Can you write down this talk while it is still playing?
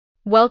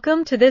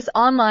Welcome to this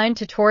online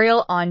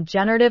tutorial on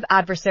generative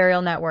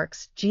adversarial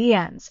networks,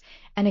 GNs,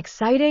 an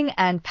exciting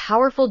and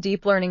powerful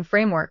deep learning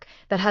framework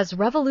that has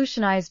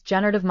revolutionized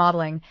generative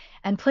modeling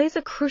and plays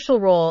a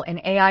crucial role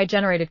in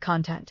AI-generated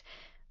content.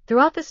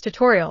 Throughout this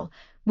tutorial,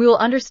 we will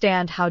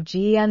understand how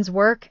GNs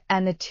work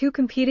and the two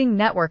competing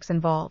networks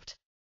involved.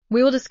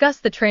 We will discuss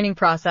the training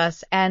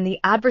process and the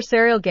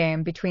adversarial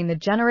game between the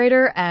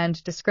generator and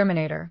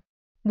discriminator.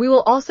 We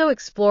will also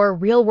explore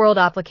real-world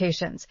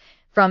applications,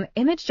 from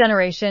image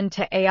generation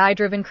to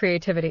AI-driven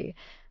creativity.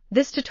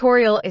 This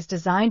tutorial is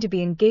designed to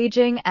be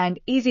engaging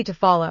and easy to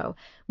follow,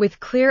 with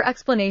clear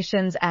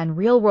explanations and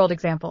real-world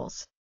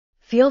examples.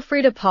 Feel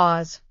free to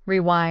pause,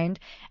 rewind,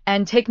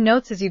 and take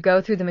notes as you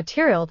go through the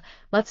material.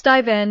 Let's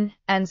dive in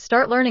and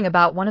start learning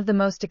about one of the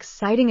most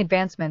exciting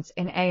advancements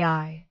in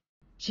AI.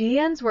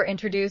 GNs were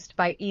introduced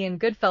by Ian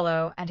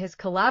Goodfellow and his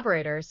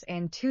collaborators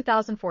in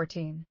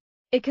 2014.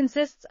 It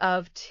consists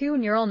of two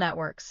neural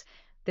networks,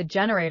 the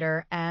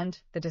generator and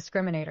the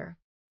discriminator.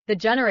 The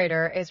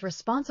generator is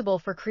responsible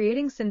for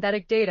creating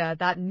synthetic data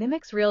that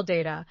mimics real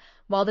data,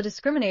 while the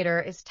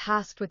discriminator is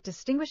tasked with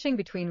distinguishing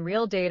between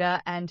real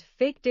data and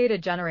fake data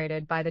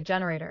generated by the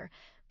generator.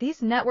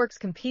 These networks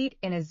compete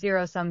in a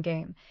zero-sum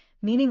game,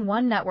 meaning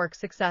one network's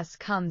success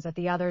comes at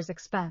the other's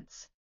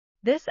expense.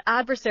 This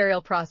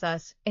adversarial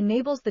process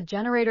enables the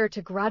generator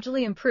to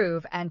gradually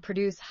improve and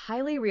produce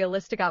highly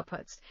realistic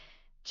outputs.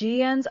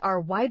 GNs are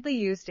widely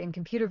used in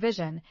computer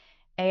vision,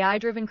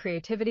 AI-driven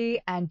creativity,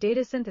 and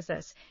data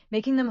synthesis,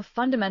 making them a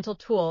fundamental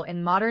tool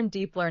in modern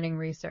deep learning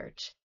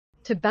research.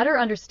 To better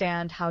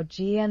understand how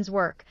GNs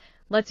work,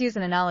 let's use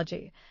an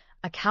analogy: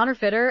 a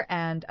counterfeiter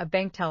and a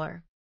bank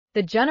teller.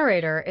 The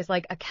generator is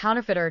like a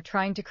counterfeiter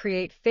trying to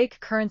create fake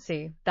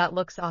currency that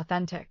looks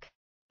authentic.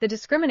 The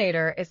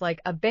discriminator is like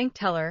a bank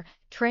teller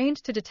trained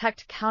to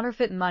detect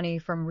counterfeit money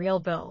from real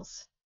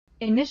bills.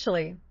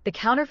 Initially, the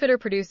counterfeiter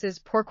produces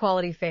poor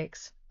quality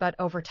fakes, but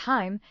over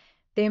time,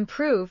 they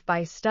improve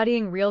by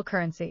studying real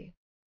currency.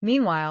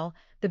 Meanwhile,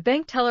 the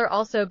bank teller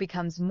also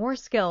becomes more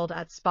skilled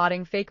at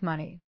spotting fake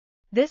money.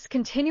 This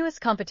continuous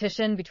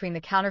competition between the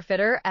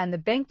counterfeiter and the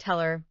bank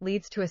teller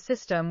leads to a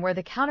system where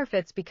the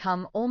counterfeits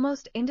become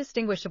almost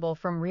indistinguishable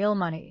from real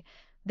money.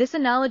 This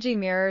analogy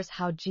mirrors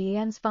how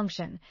GNs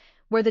function,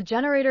 where the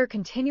generator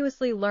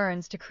continuously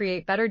learns to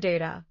create better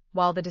data,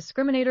 while the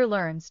discriminator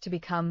learns to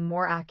become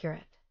more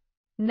accurate.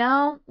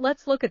 Now,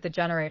 let's look at the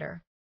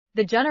generator.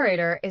 The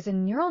generator is a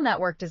neural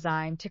network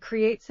designed to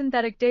create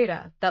synthetic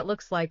data that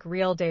looks like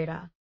real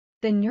data.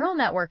 The neural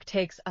network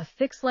takes a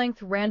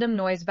fixed-length random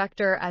noise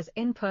vector as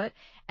input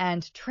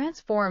and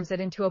transforms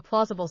it into a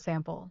plausible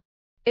sample.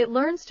 It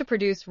learns to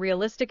produce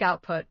realistic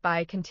output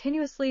by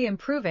continuously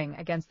improving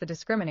against the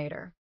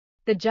discriminator.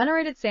 The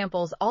generated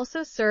samples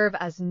also serve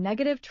as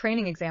negative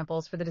training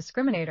examples for the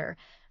discriminator,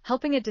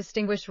 helping it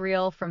distinguish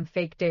real from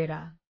fake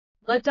data.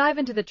 Let's dive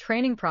into the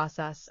training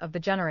process of the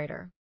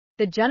generator.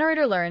 The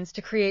generator learns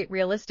to create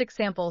realistic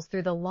samples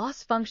through the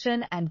loss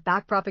function and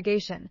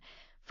backpropagation.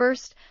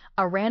 First,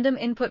 a random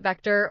input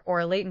vector,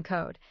 or latent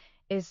code,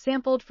 is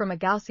sampled from a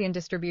Gaussian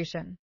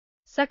distribution.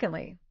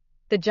 Secondly,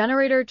 the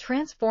generator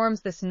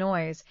transforms this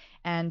noise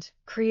and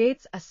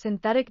creates a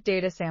synthetic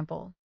data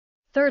sample.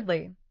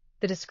 Thirdly,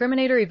 the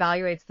discriminator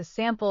evaluates the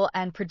sample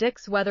and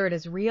predicts whether it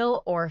is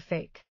real or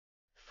fake.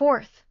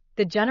 Fourth,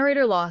 the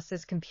generator loss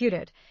is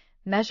computed,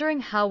 measuring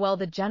how well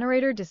the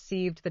generator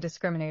deceived the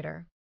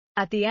discriminator.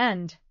 At the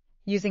end,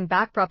 using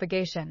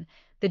backpropagation,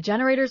 the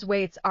generator's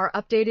weights are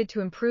updated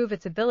to improve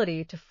its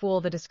ability to fool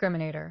the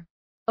discriminator.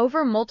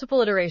 Over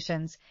multiple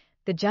iterations,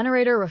 the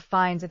generator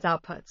refines its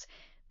outputs,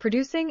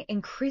 producing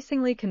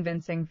increasingly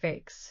convincing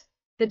fakes.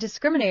 The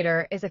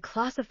discriminator is a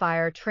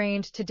classifier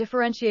trained to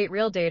differentiate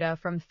real data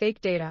from fake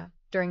data.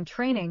 During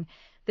training,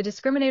 the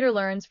discriminator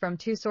learns from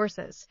two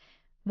sources.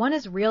 One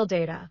is real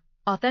data,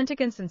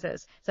 authentic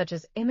instances such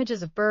as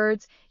images of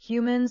birds,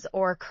 humans,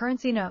 or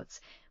currency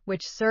notes,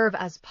 which serve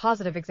as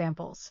positive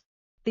examples.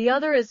 The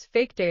other is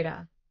fake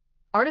data,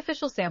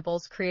 artificial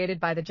samples created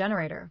by the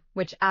generator,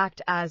 which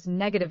act as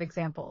negative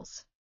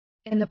examples.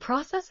 In the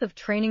process of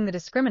training the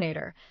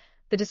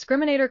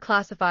discriminator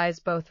classifies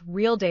both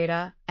real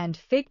data and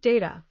fake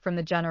data from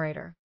the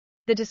generator.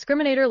 The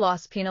discriminator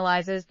loss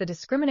penalizes the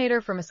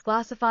discriminator for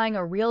misclassifying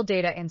a real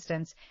data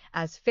instance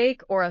as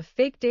fake or a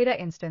fake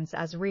data instance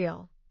as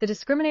real. The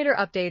discriminator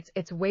updates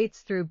its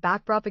weights through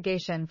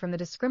backpropagation from the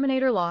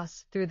discriminator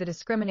loss through the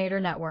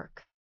discriminator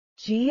network.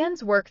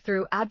 GNs work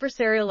through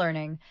adversarial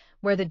learning,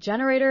 where the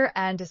generator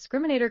and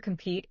discriminator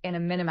compete in a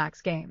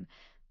minimax game.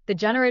 The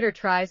generator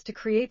tries to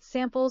create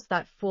samples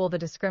that fool the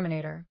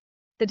discriminator.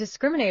 The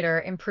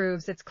discriminator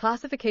improves its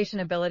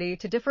classification ability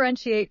to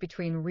differentiate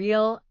between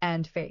real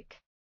and fake.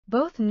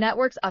 Both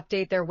networks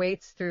update their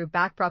weights through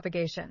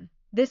backpropagation.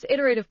 This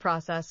iterative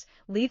process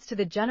leads to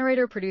the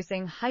generator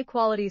producing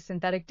high-quality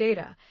synthetic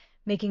data,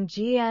 making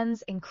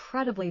GNs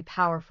incredibly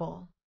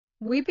powerful.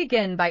 We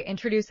begin by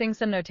introducing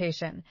some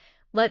notation.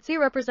 Let Z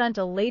represent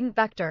a latent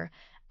vector,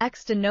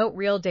 X denote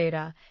real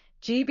data,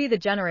 G be the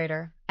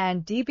generator,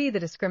 and D be the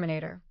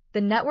discriminator.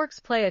 The networks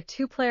play a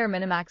two-player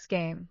minimax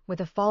game with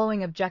the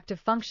following objective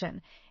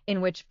function, in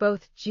which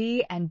both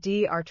G and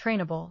D are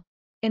trainable.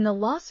 In the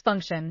loss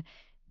function,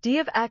 d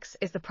of x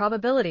is the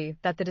probability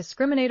that the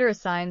discriminator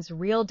assigns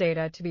real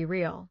data to be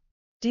real.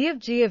 D of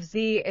G of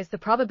Z is the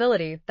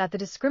probability that the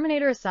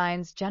discriminator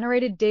assigns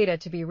generated data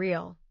to be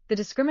real. The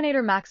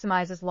discriminator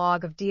maximizes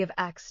log of d of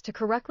x to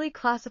correctly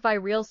classify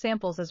real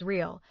samples as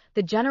real.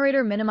 The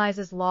generator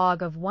minimizes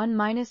log of 1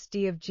 minus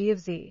d of G of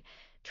Z,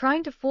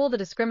 trying to fool the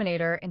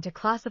discriminator into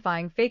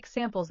classifying fake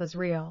samples as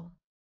real.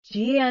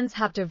 GENs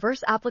have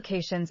diverse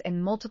applications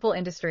in multiple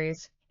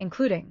industries,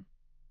 including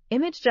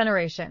image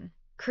generation,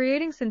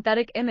 creating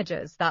synthetic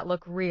images that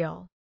look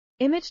real;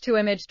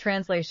 image-to-image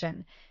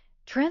translation,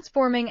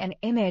 transforming an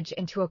image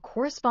into a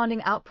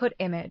corresponding output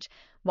image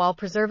while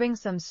preserving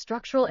some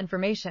structural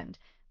information;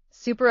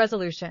 super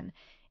resolution,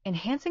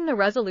 enhancing the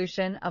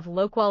resolution of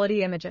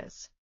low-quality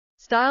images;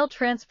 style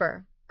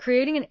transfer,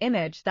 creating an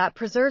image that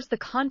preserves the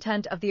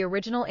content of the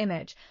original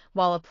image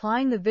while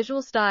applying the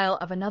visual style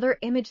of another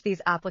image.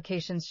 These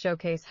applications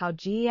showcase how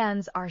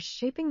GENs are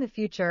shaping the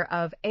future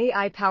of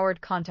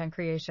AI-powered content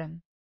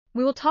creation.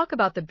 We will talk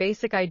about the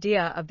basic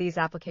idea of these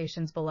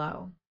applications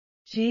below.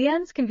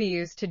 GENs can be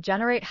used to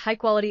generate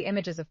high-quality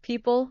images of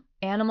people,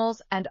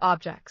 animals, and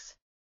objects.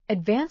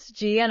 Advanced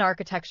GEN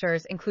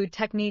architectures include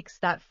techniques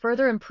that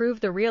further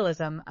improve the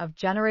realism of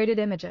generated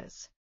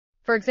images.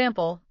 For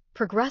example,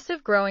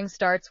 progressive growing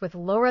starts with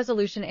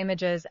low-resolution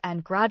images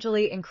and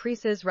gradually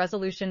increases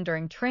resolution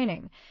during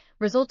training,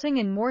 resulting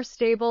in more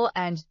stable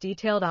and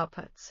detailed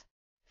outputs.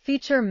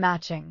 Feature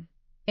matching,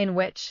 in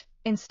which,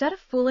 instead of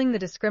fooling the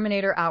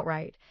discriminator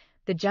outright,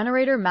 the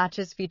generator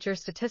matches feature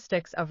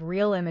statistics of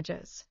real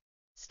images.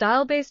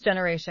 Style-based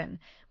generation,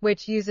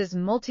 which uses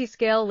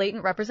multi-scale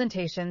latent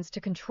representations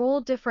to control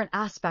different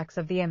aspects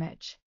of the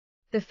image.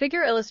 The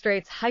figure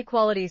illustrates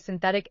high-quality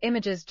synthetic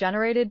images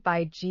generated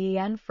by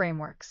GEN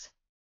frameworks.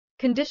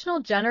 Conditional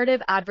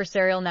generative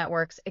adversarial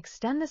networks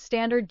extend the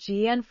standard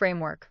GEN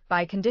framework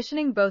by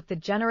conditioning both the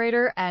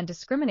generator and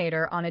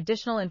discriminator on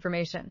additional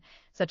information,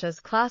 such as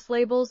class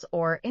labels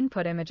or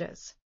input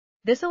images.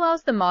 This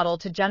allows the model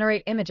to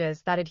generate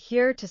images that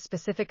adhere to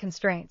specific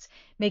constraints,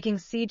 making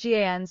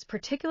CGENs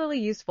particularly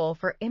useful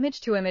for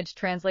image-to-image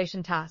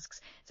translation tasks,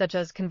 such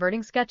as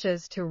converting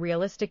sketches to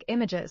realistic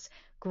images,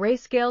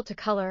 grayscale to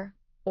color,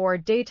 or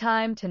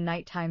daytime to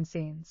nighttime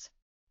scenes.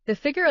 The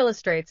figure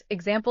illustrates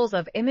examples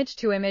of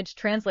image-to-image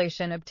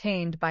translation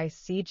obtained by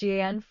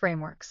CGEN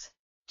frameworks.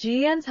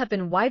 GENs have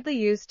been widely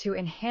used to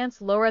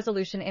enhance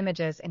low-resolution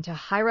images into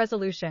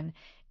high-resolution,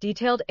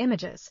 detailed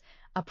images,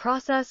 a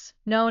process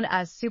known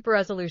as super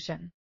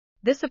resolution.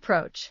 This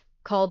approach,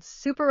 called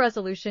super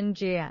resolution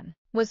GEN,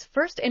 was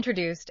first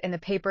introduced in the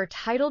paper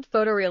titled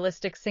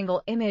Photorealistic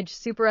Single Image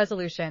Super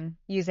Resolution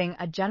using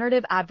a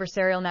generative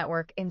adversarial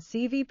network in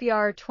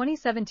CVPR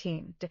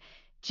 2017.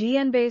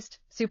 GEN-based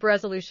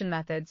super-resolution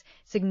methods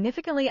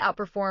significantly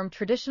outperform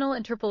traditional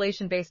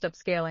interpolation-based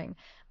upscaling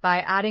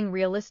by adding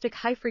realistic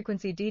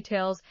high-frequency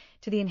details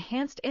to the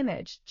enhanced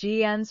image.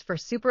 GENs for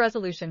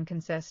super-resolution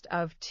consist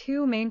of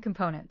two main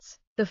components.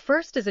 The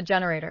first is a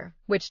generator,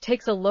 which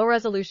takes a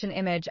low-resolution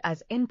image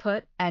as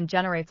input and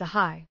generates a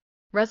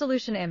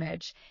high-resolution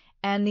image,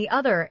 and the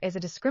other is a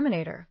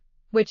discriminator,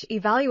 which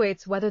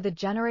evaluates whether the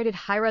generated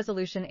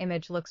high-resolution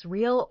image looks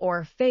real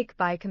or fake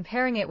by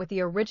comparing it with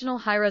the original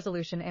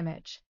high-resolution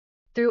image.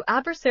 Through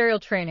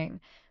adversarial training,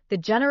 the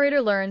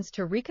generator learns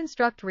to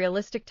reconstruct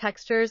realistic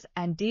textures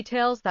and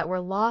details that were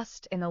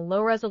lost in the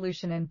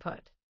low-resolution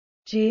input.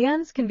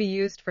 GENs can be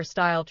used for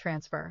style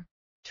transfer,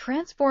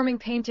 transforming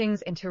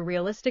paintings into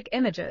realistic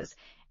images,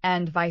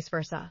 and vice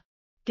versa.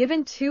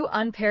 Given two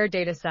unpaired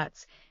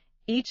datasets,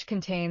 each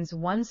contains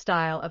one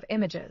style of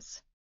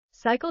images.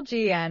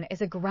 CycleGEN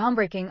is a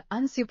groundbreaking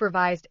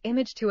unsupervised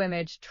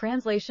image-to-image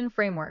translation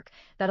framework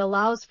that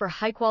allows for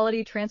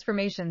high-quality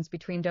transformations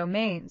between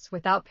domains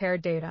without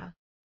paired data.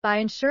 By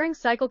ensuring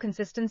cycle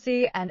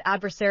consistency and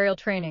adversarial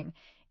training,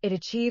 it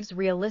achieves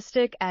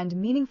realistic and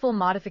meaningful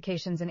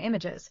modifications in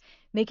images,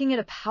 making it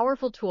a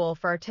powerful tool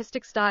for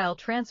artistic style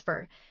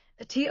transfer.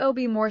 To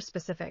be more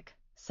specific,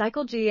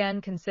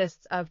 CycleGEN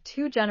consists of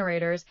two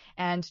generators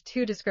and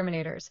two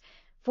discriminators,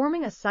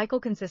 forming a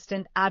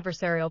cycle-consistent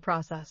adversarial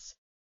process.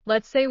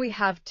 Let's say we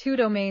have two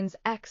domains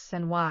X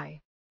and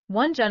Y.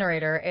 One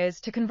generator is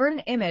to convert an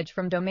image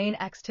from domain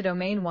X to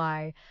domain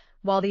Y,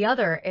 while the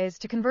other is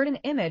to convert an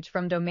image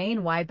from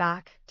domain Y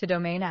back to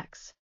domain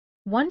X.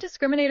 One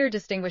discriminator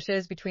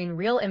distinguishes between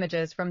real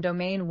images from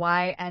domain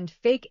Y and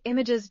fake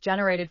images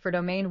generated for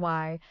domain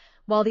Y,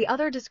 while the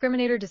other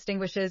discriminator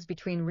distinguishes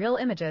between real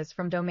images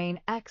from domain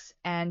X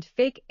and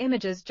fake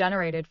images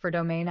generated for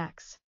domain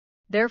X.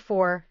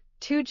 Therefore,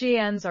 two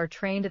GENs are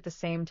trained at the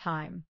same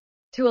time.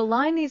 To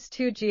align these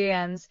two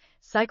GENs,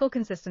 cycle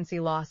consistency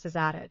loss is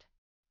added.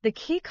 The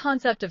key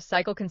concept of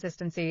cycle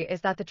consistency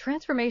is that the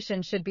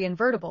transformation should be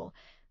invertible,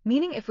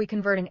 meaning if we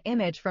convert an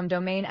image from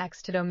domain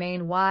X to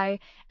domain Y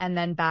and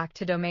then back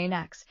to domain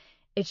X,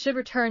 it should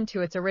return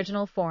to its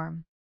original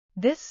form.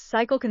 This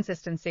cycle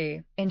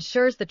consistency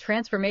ensures the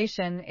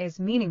transformation is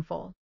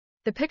meaningful.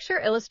 The picture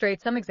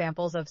illustrates some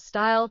examples of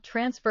style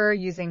transfer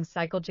using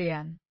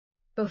CycleGN.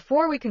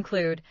 Before we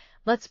conclude,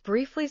 let's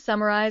briefly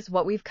summarize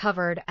what we've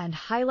covered and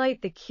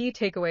highlight the key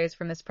takeaways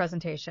from this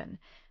presentation.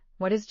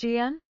 What is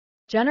GN?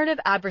 Generative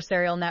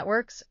Adversarial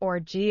Networks, or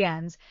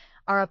GNs,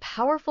 are a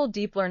powerful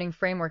deep learning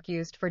framework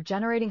used for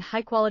generating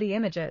high-quality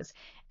images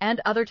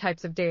and other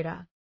types of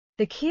data.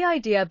 The key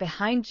idea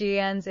behind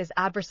GNs is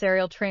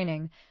adversarial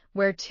training,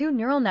 where two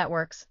neural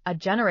networks, a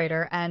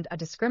generator and a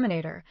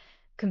discriminator,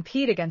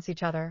 compete against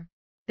each other.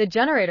 The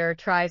generator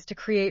tries to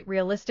create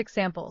realistic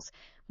samples,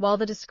 while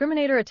the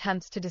discriminator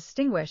attempts to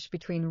distinguish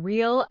between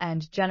real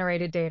and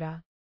generated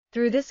data.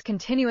 Through this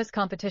continuous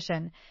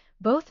competition,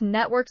 both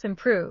networks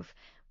improve,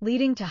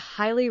 leading to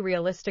highly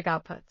realistic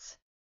outputs.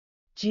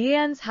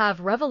 GNs have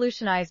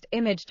revolutionized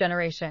image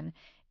generation,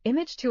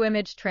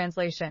 image-to-image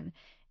translation,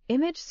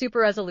 image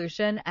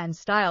super-resolution, and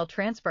style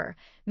transfer,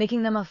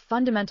 making them a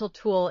fundamental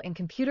tool in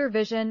computer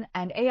vision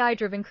and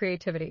AI-driven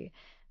creativity.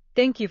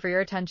 Thank you for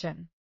your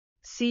attention.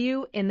 See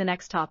you in the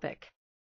next topic.